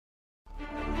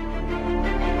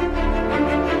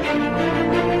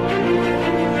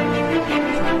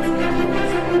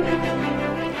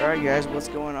guys, what's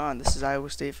going on? This is Iowa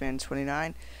State Fan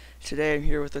 29. Today I'm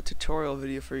here with a tutorial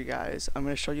video for you guys. I'm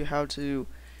going to show you how to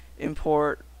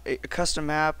import a custom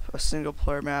map, a single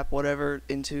player map, whatever,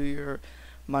 into your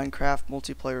Minecraft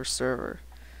multiplayer server.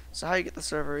 So how you get the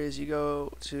server is you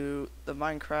go to the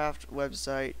Minecraft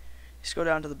website, you scroll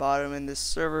down to the bottom in this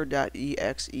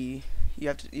server.exe. You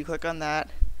click on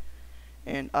that,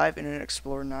 and I have Internet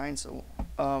Explorer 9, so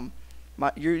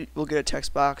you will get a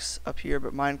text box up here,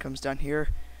 but mine comes down here,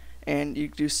 and you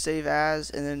do save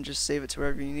as, and then just save it to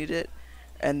wherever you need it,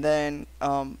 and then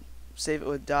save it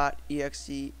with .exe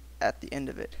at the end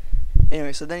of it.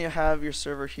 Anyway, so then you'll have your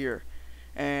server here,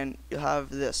 and you'll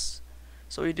have this.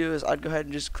 So what you do is I'd go ahead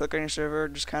and just click on your server,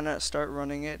 just kind of start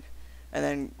running it, and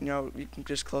then you can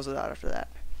just close it out after that.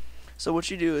 So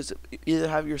what you do is either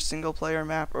have your single player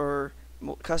map or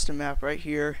custom map right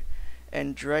here,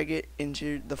 and drag it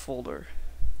into the folder.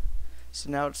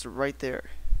 So now it's right there.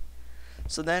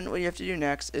 So then what you have to do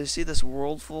next is see this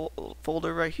world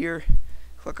folder right here.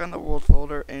 Click on the world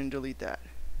folder and delete that.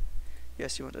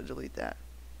 Yes, you want to delete that.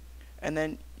 And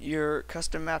then your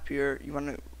custom map here, you want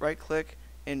to right click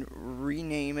and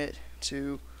rename it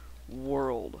to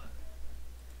world.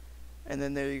 And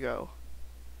then there you go.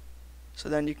 So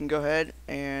then you can go ahead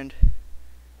and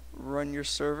run your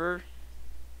server.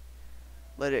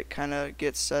 Let it kind of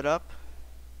get set up,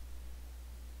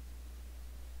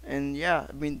 and yeah,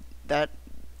 I mean that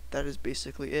is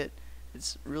basically it.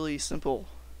 It's really simple.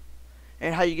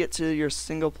 And how you get to your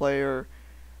single player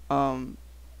world,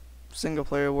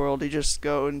 you just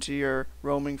go into your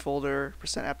roaming folder,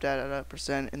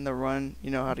 %appdata, % in the run. You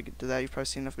know how to get to that. You've probably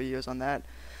seen enough videos on that.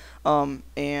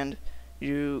 And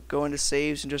you go into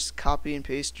saves and just copy and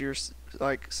paste your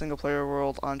single player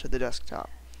world onto the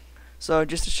desktop. So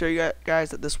just to show you guys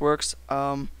that this works,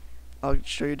 I'll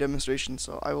show you a demonstration,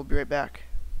 so I will be right back.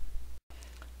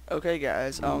 Okay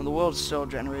guys, the world is still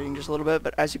generating just a little bit,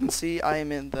 but as you can see, I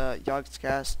am in the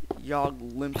Yoglympics.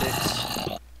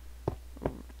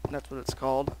 That's what it's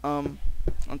called. 1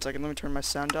 second, let me turn my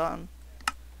sound on.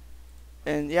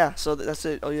 And yeah, so that's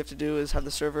it. All you have to do is have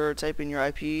the server, type in your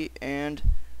IP, and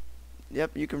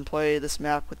yep, you can play this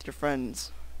map with your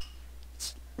friends.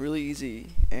 It's really easy,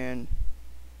 and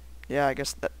yeah, I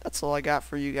guess that's all I got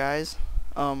for you guys.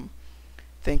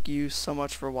 Thank you so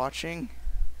much for watching.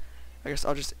 I guess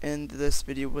I'll just end this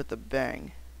video with a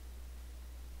bang.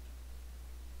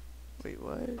 Wait,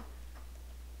 what?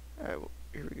 Alright, well,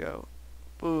 here we go.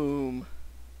 Boom.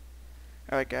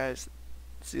 Alright guys,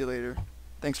 see you later.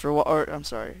 Thanks for I'm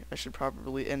sorry, I should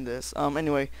probably end this.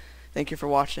 Anyway, thank you for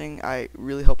watching. I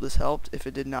really hope this helped. If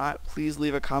it did not, please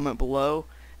leave a comment below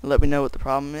and let me know what the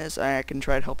problem is. I can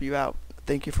try to help you out.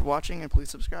 Thank you for watching, and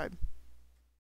please subscribe.